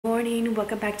Morning,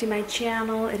 welcome back to my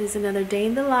channel. It is another day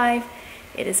in the life.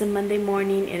 It is a Monday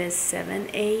morning. It is 7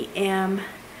 a.m.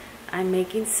 I'm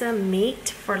making some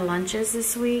meat for lunches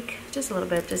this week, just a little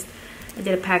bit. I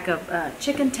did a pack of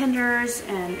chicken tenders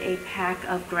and a pack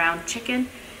of ground chicken,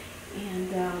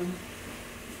 and I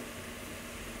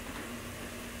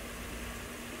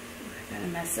got a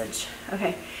message.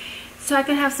 Okay, so I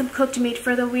can have some cooked meat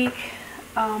for the week.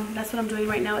 That's what I'm doing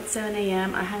right now at 7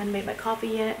 a.m. I haven't made my coffee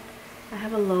yet. I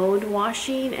have a load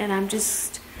washing, and I'm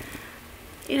just,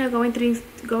 going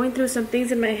through some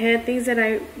things in my head, things that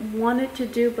I wanted to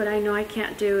do, but I know I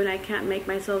can't do, and I can't make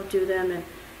myself do them. And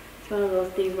it's one of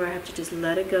those things where I have to just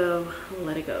let it go,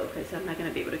 because I'm not going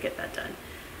to be able to get that done.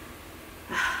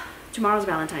 Tomorrow's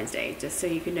Valentine's Day, just so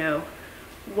you can know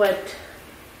what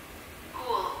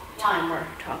time we're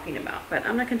talking about. But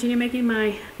I'm going to continue making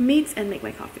my meats and make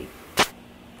my coffee.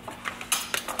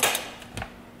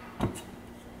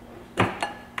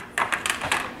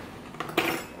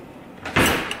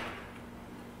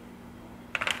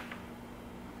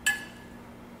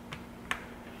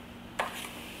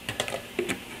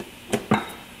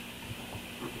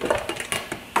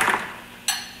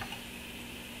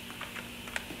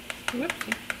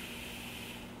 Whoopsie.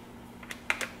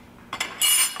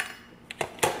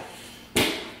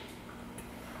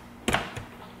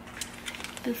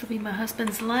 This will be my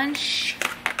husband's lunch,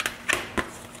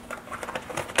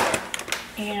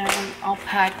 and I'll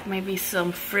pack maybe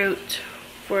some fruit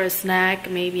for a snack,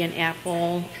 maybe an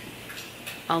apple.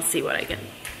 I'll see what I can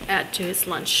add to his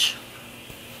lunch.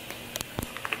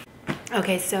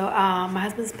 Okay, so my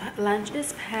husband's lunch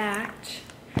is packed.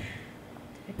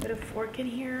 Put a fork in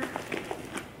here.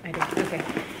 I did. Okay.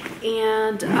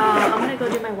 And I'm gonna go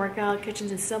do my workout.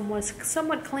 Kitchen's is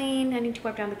somewhat clean. I need to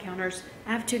wipe down the counters.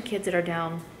 I have 2 kids that are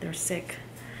down. They're sick.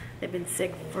 They've been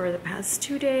sick for the past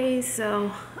 2 days,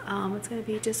 so it's gonna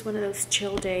be just one of those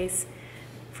chill days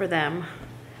for them.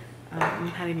 I'm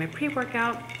having my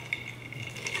pre-workout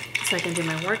so I can do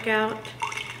my workout,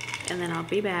 and then I'll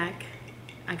be back.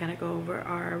 I gotta go over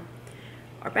our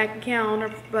bank account, our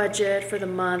budget for the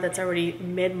month. That's already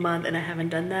mid-month, and I haven't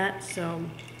done that, so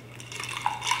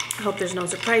I hope there's no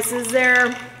surprises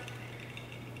there.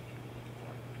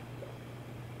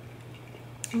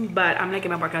 But I'm gonna get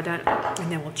my workout done,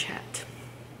 and then we'll chat.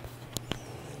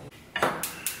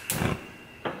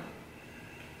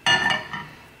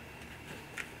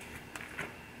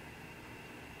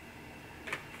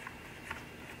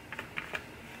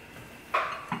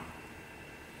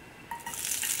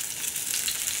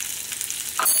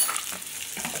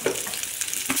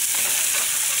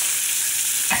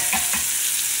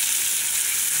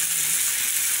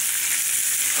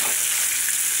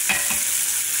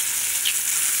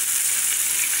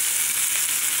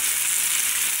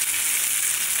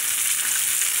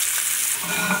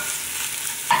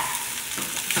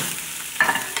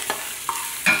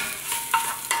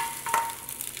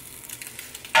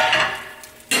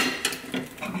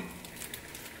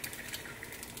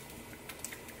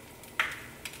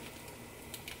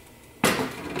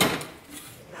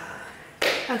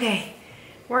 Okay,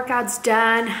 workout's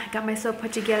done. Got myself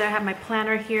put together. I have my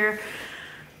planner here.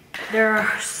 There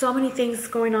are so many things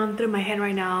going on through my head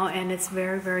right now, and it's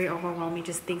very, very overwhelming,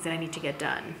 just things that I need to get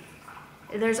done.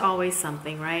 There's always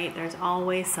something, right? There's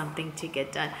always something to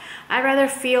get done. I'd rather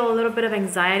feel a little bit of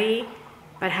anxiety,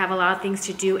 but have a lot of things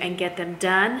to do and get them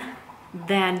done,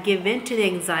 than give in to the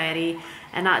anxiety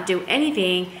and not do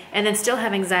anything and then still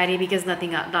have anxiety because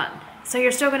nothing got done. So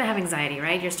you're still gonna have anxiety,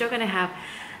 right? You're still gonna have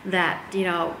that,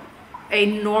 a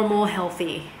normal,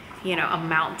 healthy,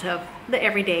 amount of the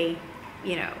everyday,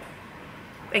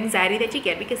 anxiety that you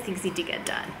get because things need to get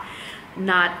done.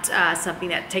 Not something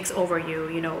that takes over you.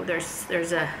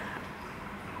 There's a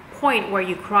point where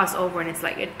you cross over and it's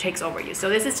like it takes over you. So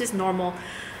this is just normal.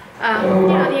 The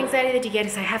anxiety that you get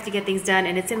is I have to get things done,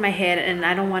 and it's in my head, and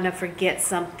I don't want to forget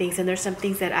some things. And there's some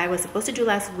things that I was supposed to do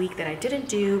last week that I didn't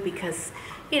do because,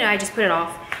 I just put it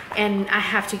off, and I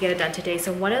have to get it done today.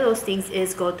 So one of those things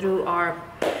is go through our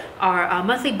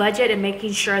monthly budget and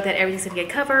making sure that everything's gonna get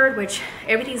covered, which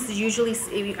everything's usually,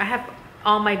 I have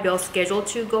all my bills scheduled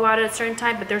to go out at a certain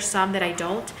time, but there's some that I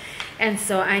don't. And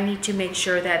so I need to make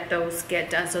sure that those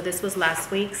get done. So this was last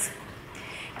week's.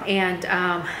 And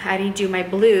I didn't do my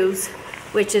blues,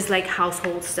 which is like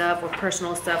household stuff or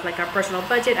personal stuff, like our personal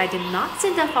budget. I did not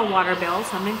send up a water bill,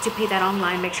 so I'm going to pay that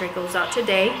online, make sure it goes out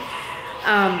today.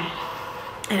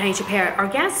 And I need to pay our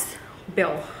gas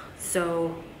bill.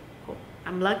 So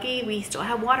I'm lucky we still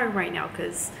have water right now,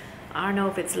 because I don't know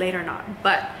if it's late or not,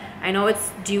 but I know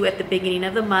it's due at the beginning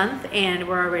of the month, and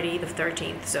we're already the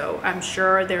 13th, so I'm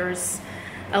sure there's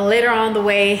later on the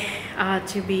way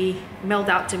to be mailed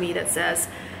out to me that says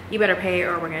you better pay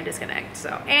or we're gonna disconnect.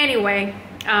 So anyway,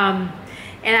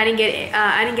 and I didn't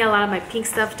get a lot of my pink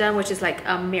stuff done, which is like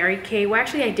Mary Kay. Well,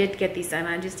 actually, I did get these done.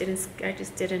 I just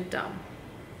didn't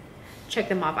check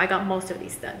them off. I got most of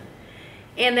these done.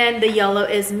 And then the yellow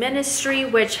is ministry,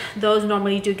 which those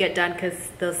normally do get done because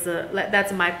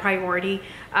that's my priority.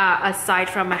 Aside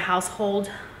from my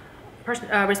household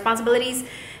responsibilities,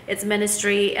 it's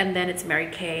ministry, and then it's Mary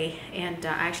Kay. And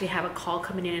I actually have a call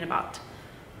coming in about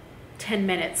 10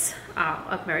 minutes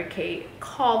of Mary Kay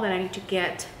call that I need to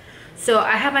get. So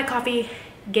I have my coffee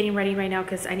getting ready right now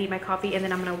because I need my coffee, and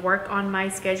then I'm gonna work on my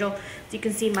schedule. So you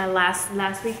can see my last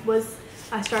week was,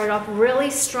 I started off really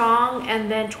strong, and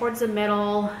then towards the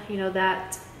middle, you know,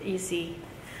 that you see,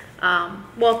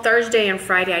 well, Thursday and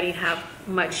Friday I didn't have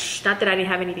much, not that I didn't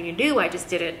have anything to do, I just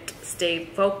didn't stay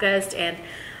focused. And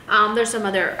there's some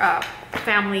other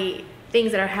family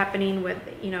things that are happening with,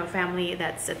 you know, family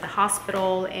that's at the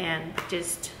hospital, and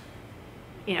just,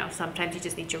 you know, sometimes you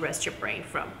just need to rest your brain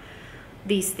from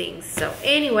these things. So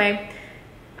anyway,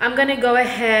 I'm gonna go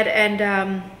ahead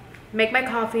and make my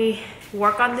coffee,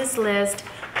 work on this list,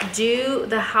 do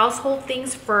the household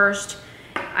things first.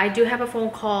 I do have a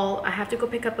phone call. I have to go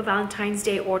pick up a Valentine's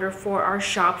Day order for our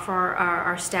shop, for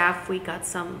our staff. We got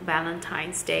some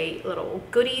Valentine's Day little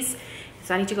goodies,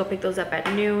 so I need to go pick those up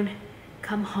at noon,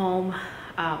 come home,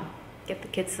 get the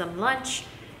kids some lunch,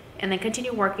 and then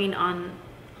continue working on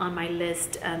my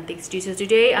list and things to do. So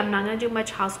today I'm not gonna do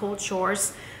much household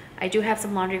chores. I do have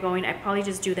some laundry going. I probably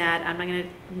just do that. I'm not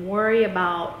gonna worry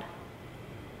about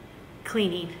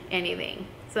cleaning anything.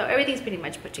 So everything's pretty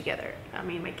much put together. I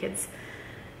mean, my kids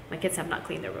have not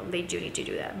cleaned their room. They do need to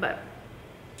do that, but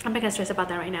I'm not gonna stress about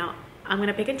that right now. I'm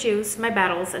gonna pick and choose my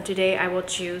battles, and today I will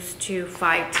choose to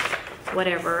fight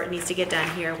whatever needs to get done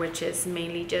here, which is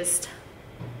mainly just,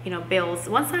 you know, bills.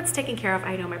 Once that's taken care of,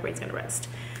 I know my brain's gonna rest.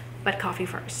 But coffee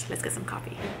first. Let's get some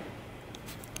coffee.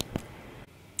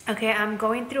 Okay, I'm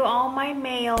going through all my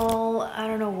mail. I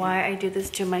don't know why I do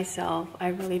this to myself. I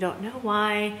really don't know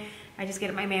why. I just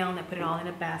get my mail and I put it all in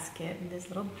a basket in this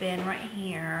little bin right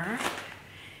here.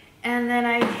 And then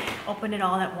I open it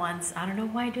all at once. I don't know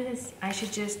why I do this. I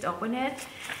should just open it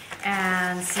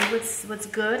and see what's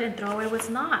good and throw away what's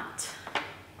not.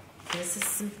 This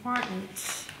is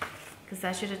important because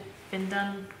that should have been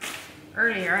done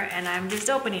earlier, and I'm just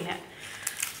opening it.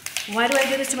 Why do I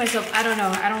do this to myself? I don't know.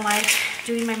 I don't like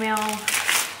doing my mail.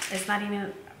 It's not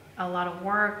even a lot of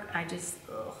work. I just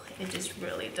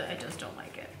don't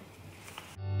like it.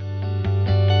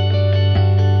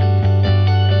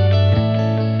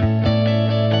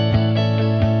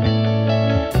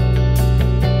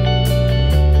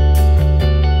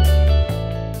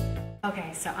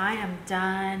 Okay, so I am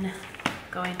done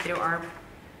going through our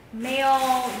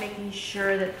mail, making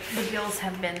sure that the bills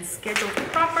have been scheduled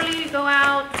properly to go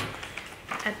out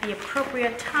at the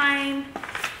appropriate time.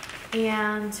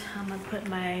 And I'm gonna put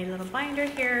my little binder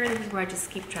here. This is where I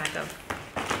just keep track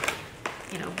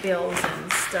of, you know, bills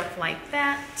and stuff like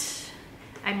that.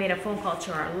 I made a phone call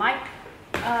to our light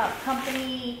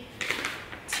company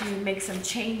to make some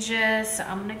changes. So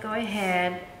I'm gonna go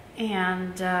ahead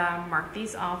and mark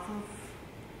these off of.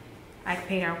 I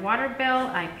paid our water bill,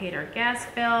 I paid our gas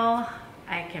bill,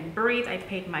 I can breathe, I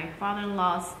paid my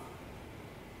father-in-law's.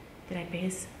 Did I pay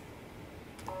his?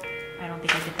 I don't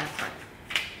think I did that part.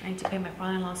 I need to pay my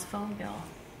father-in-law's phone bill.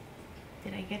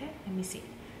 Did I get it? Let me see.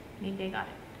 Maybe I got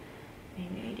it.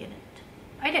 Maybe I didn't.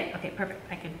 I did. Okay, perfect.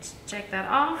 I can check that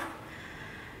off.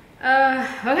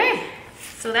 Okay,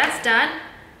 so that's done.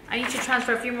 I need to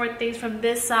transfer a few more things from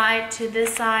this side to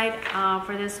this side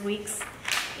for this week's,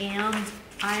 and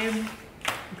I am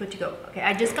good to go. Okay,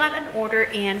 I just got an order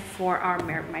in for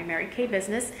my Mary Kay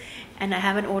business, and I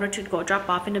have an order to go drop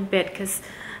off in a bit because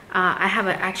I have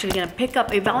actually gonna pick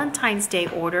up a Valentine's Day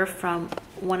order from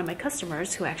one of my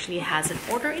customers who actually has an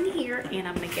order in here, and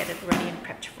I'm gonna get it ready and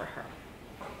prepped for her.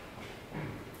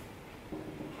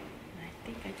 I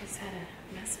think I just had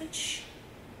a message.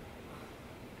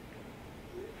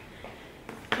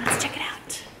 Let's check it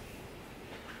out.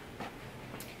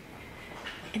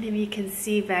 And if you can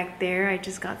see back there, I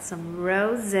just got some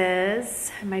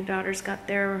roses. My daughters got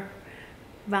their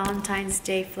Valentine's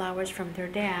Day flowers from their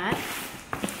dad.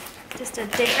 Just a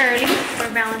day early for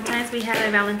Valentine's. We had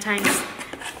a Valentine's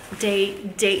Day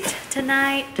date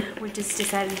tonight. We just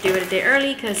decided to do it a day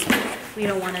early because we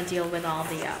don't want to deal with all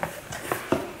the,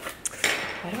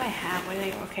 what do I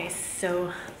have? Okay,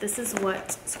 so this is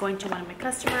what's going to one of my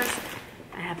customers.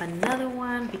 I have another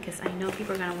one because I know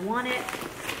people are gonna want it.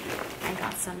 I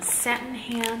got some satin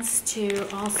hands to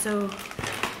also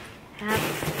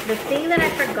The thing that I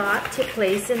forgot to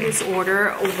place in this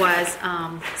order was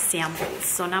samples.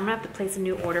 So now I'm gonna have to place a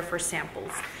new order for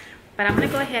samples. But I'm gonna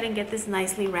go ahead and get this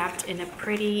nicely wrapped in a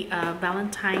pretty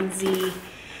Valentine's-y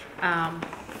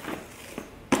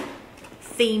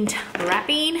themed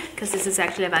wrapping, because this is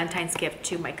actually a Valentine's gift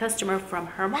to my customer from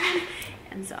her mom.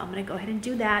 And so I'm gonna go ahead and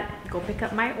do that, go pick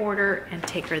up my order and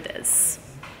take her this.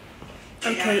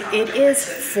 Okay, it is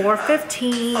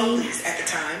 4:15.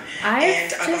 I've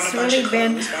just really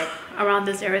been around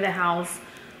this area of the house.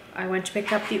 I went to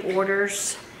pick up the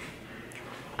orders.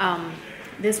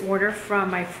 This order from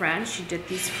my friend, she did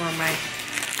these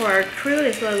for our crew.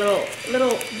 It's a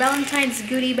little Valentine's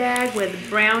goodie bag with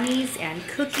brownies and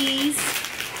cookies.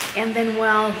 And then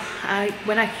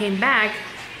when I came back,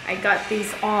 I got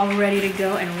these all ready to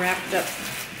go and wrapped up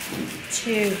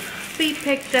to be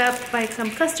picked up by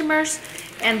some customers.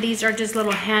 And these are just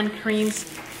little hand creams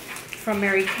from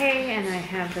Mary Kay, and I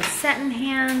have the satin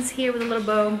hands here with a little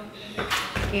bow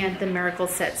and the miracle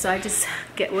set. So I just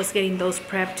was getting those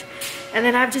prepped, and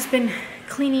then I've just been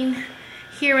cleaning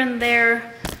here and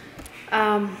there.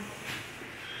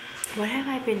 What have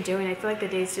I been doing? I feel like the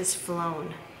day's just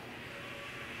flown.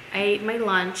 I ate my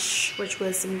lunch, which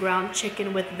was some ground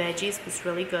chicken with veggies. It was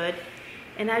really good.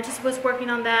 And I just was working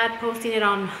on that, posting it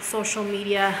on social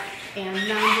media. And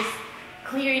now I'm just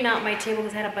clearing out my table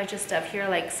because I had a bunch of stuff here,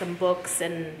 like some books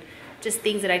and just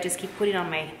things that I just keep putting on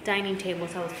my dining table.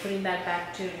 So I was putting that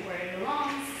back to where it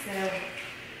belongs. So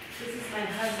this is my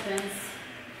husband's.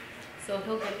 So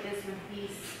he'll get this when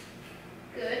he's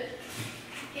good.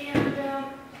 And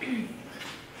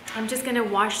I'm just gonna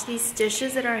wash these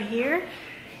dishes that are here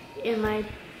in my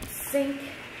sink.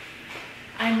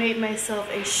 I made myself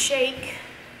a shake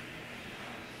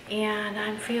and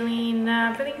I'm feeling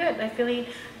really good.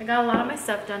 I got a lot of my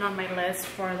stuff done on my list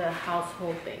for the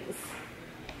household things.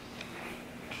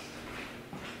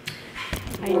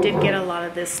 I did get a lot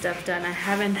of this stuff done. I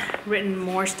haven't written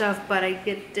more stuff, but I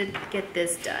did get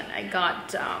this done. I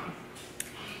got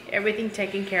everything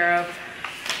taken care of.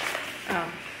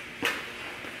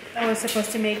 I was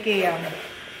supposed to make a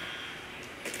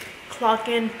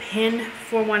clock-in pin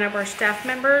for one of our staff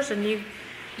members, a new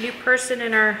person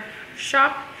in our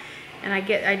shop, and I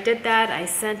did that. I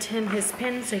sent him his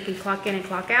pin so he can clock in and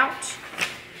clock out,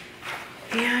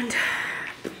 and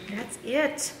that's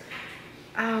it.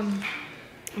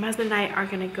 My husband and I are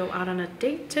gonna go out on a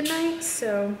date tonight,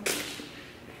 so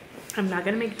I'm not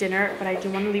gonna make dinner, but I do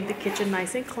want to leave the kitchen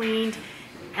nice and cleaned,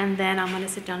 and then I'm gonna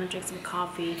sit down and drink some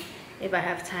coffee if I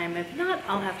have time. If not,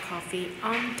 I'll have coffee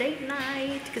on date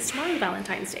night, because tomorrow is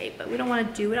Valentine's Day, but we don't want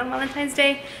to do it on Valentine's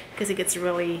Day because it gets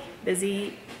really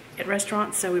busy at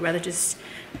restaurants, so we'd rather just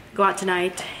go out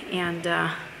tonight and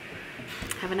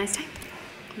have a nice time.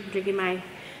 I'm drinking my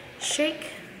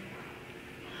shake.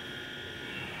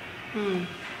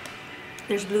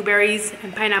 There's blueberries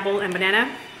and pineapple and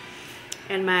banana,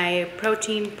 and my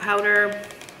protein powder,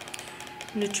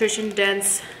 nutrition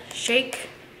dense shake.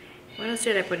 What else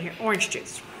did I put in here? Orange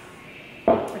juice.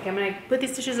 Okay, I'm gonna put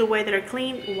these dishes away that are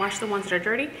clean, wash the ones that are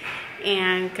dirty,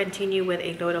 and continue with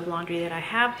a load of laundry that I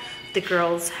have. The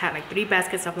girls had like 3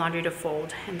 baskets of laundry to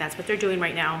fold, and that's what they're doing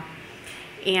right now.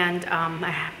 And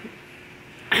I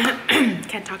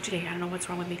can't talk today. I don't know what's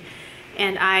wrong with me.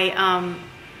 And I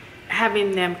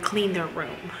having them clean their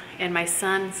room. And my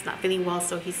son's not feeling well,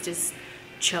 so he's just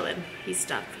chilling. He's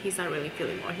not really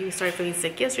feeling well. He started feeling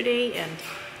sick yesterday, and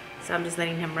so I'm just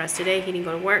letting him rest today. He didn't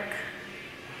go to work,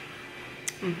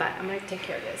 but I'm gonna take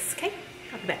care of this, okay?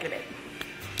 I'll be back in a bit.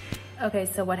 Okay,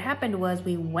 so what happened was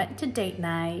we went to date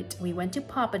night. We went to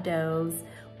Papa Do's.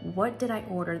 What did I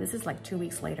order? This is like 2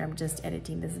 weeks later. I'm just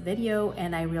editing this video,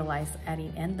 and I realized I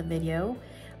didn't end the video.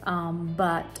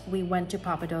 But we went to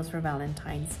Papa Do's for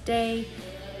Valentine's Day.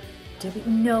 Did we?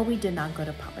 No, we did not go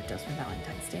to Papa Do's for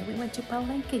Valentine's Day. We went to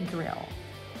Palenque Grill.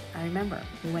 I remember.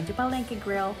 We went to Palenque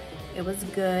Grill. It was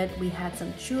good. We had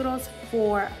some churros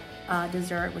for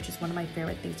dessert, which is one of my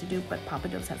favorite things to do, but Papa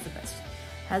Do's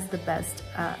has the best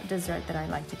dessert that I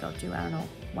like to go to. I don't know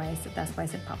why I said that's why I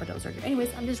said Papa Do's are good.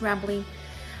 Anyways, I'm just rambling.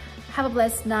 Have a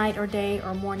blessed night or day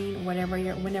or morning, whenever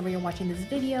you're watching this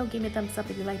video. Give me a thumbs up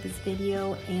if you like this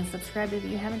video, and subscribe if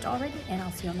you haven't already, and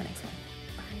I'll see you on the next one.